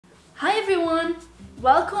Hi everyone,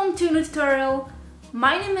 welcome to a new tutorial.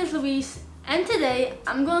 My name is Louise and today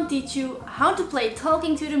I'm going to teach you how to play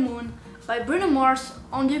Talking to the Moon by Bruno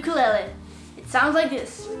on the ukulele. It sounds like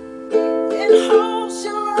this. In hopes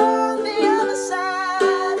you're on the other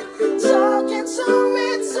side, talking to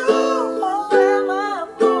me too, forever.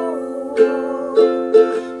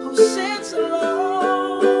 Who sits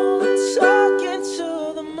alone, talking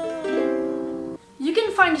to the moon. You can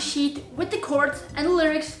find the sheet with the chords and the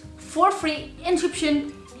lyrics for free in the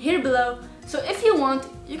description here below. So if you want,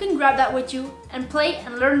 you can grab that with you and play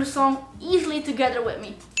and learn the song easily together with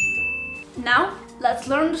me. Now, let's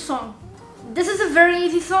learn the song. This is a very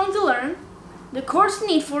easy song to learn. The chords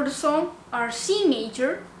needed for the song are C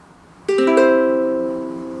major,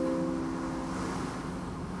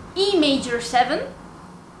 E major 7,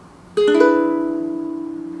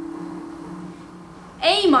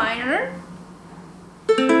 A minor,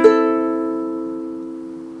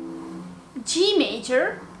 G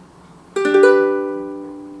major,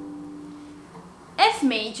 F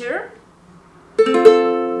major,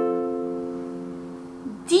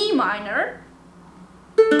 D minor,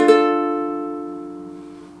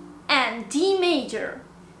 and D major.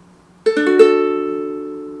 The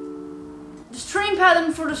string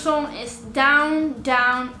pattern for the song is down,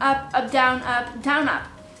 down, up, up, down, up, down, up.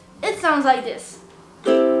 It sounds like this.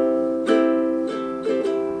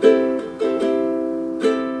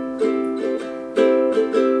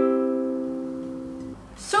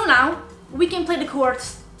 So now we can play the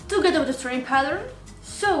chords together with the string pattern.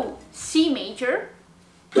 So C major,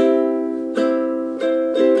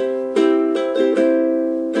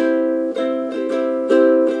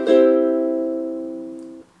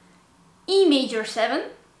 E major 7,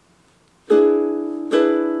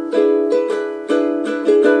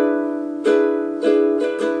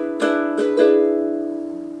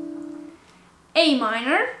 A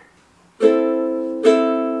minor,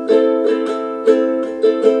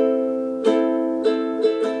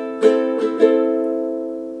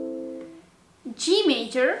 G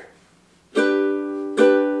major,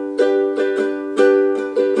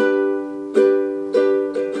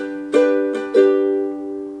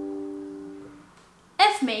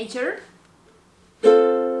 F major,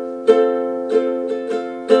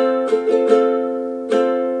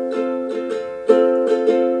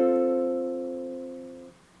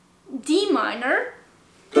 D minor,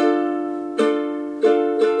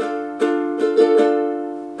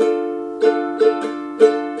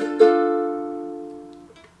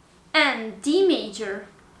 and D major.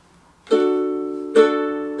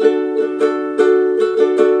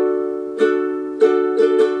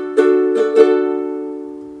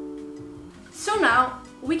 So now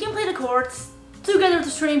we can play the chords together with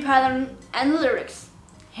the string pattern and the lyrics.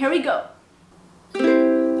 Here we go.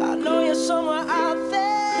 I know you're somewhere out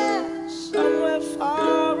there, somewhere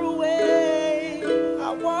far away.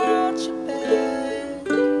 I want you back,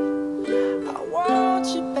 I want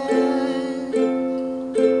you back.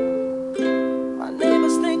 My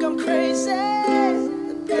neighbors think I'm crazy,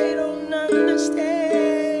 but they don't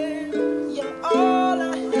understand. You're all I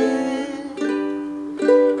had,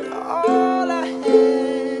 you're all I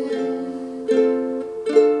had.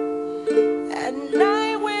 At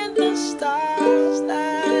night when the stars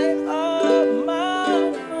light up my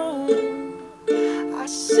room, I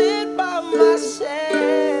sit by myself,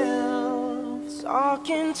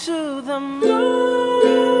 talking to the moon,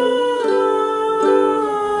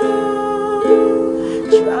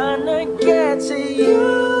 trying to get to you.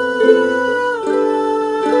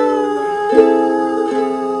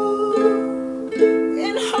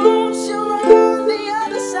 In hopes you're on the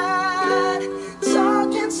other side,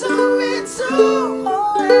 talking to me too,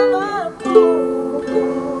 forever.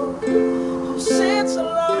 Who sits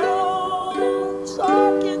alone,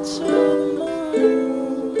 talking to the moon.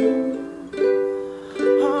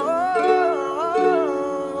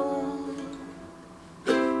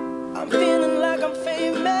 I'm feeling like I'm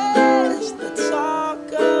famous, the talk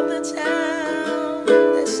of the town.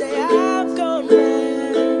 They say I've gone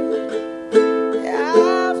mad, yeah,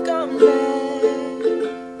 I've gone mad.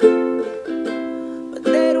 But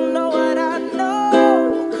they don't know what I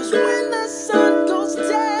know, 'cause when the sun goes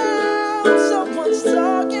down, someone's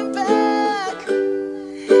talking back.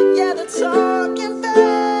 Yeah, they're talking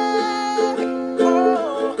back.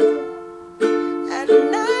 Oh, at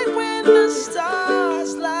night when the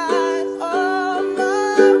stars light up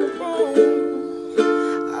my room,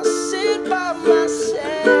 I sit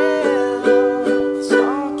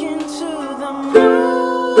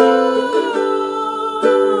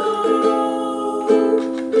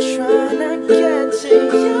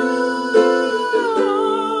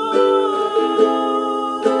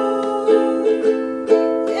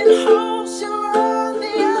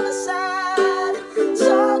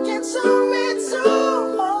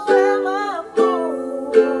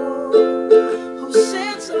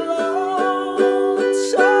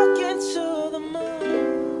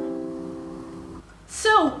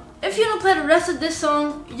this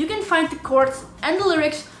song, you can find the chords and the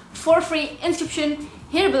lyrics for free in description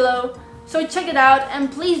here below. So check it out,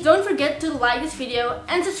 and please don't forget to like this video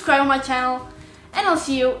and subscribe on my channel. And I'll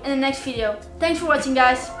see you in the next video. Thanks for watching,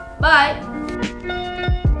 guys. Bye!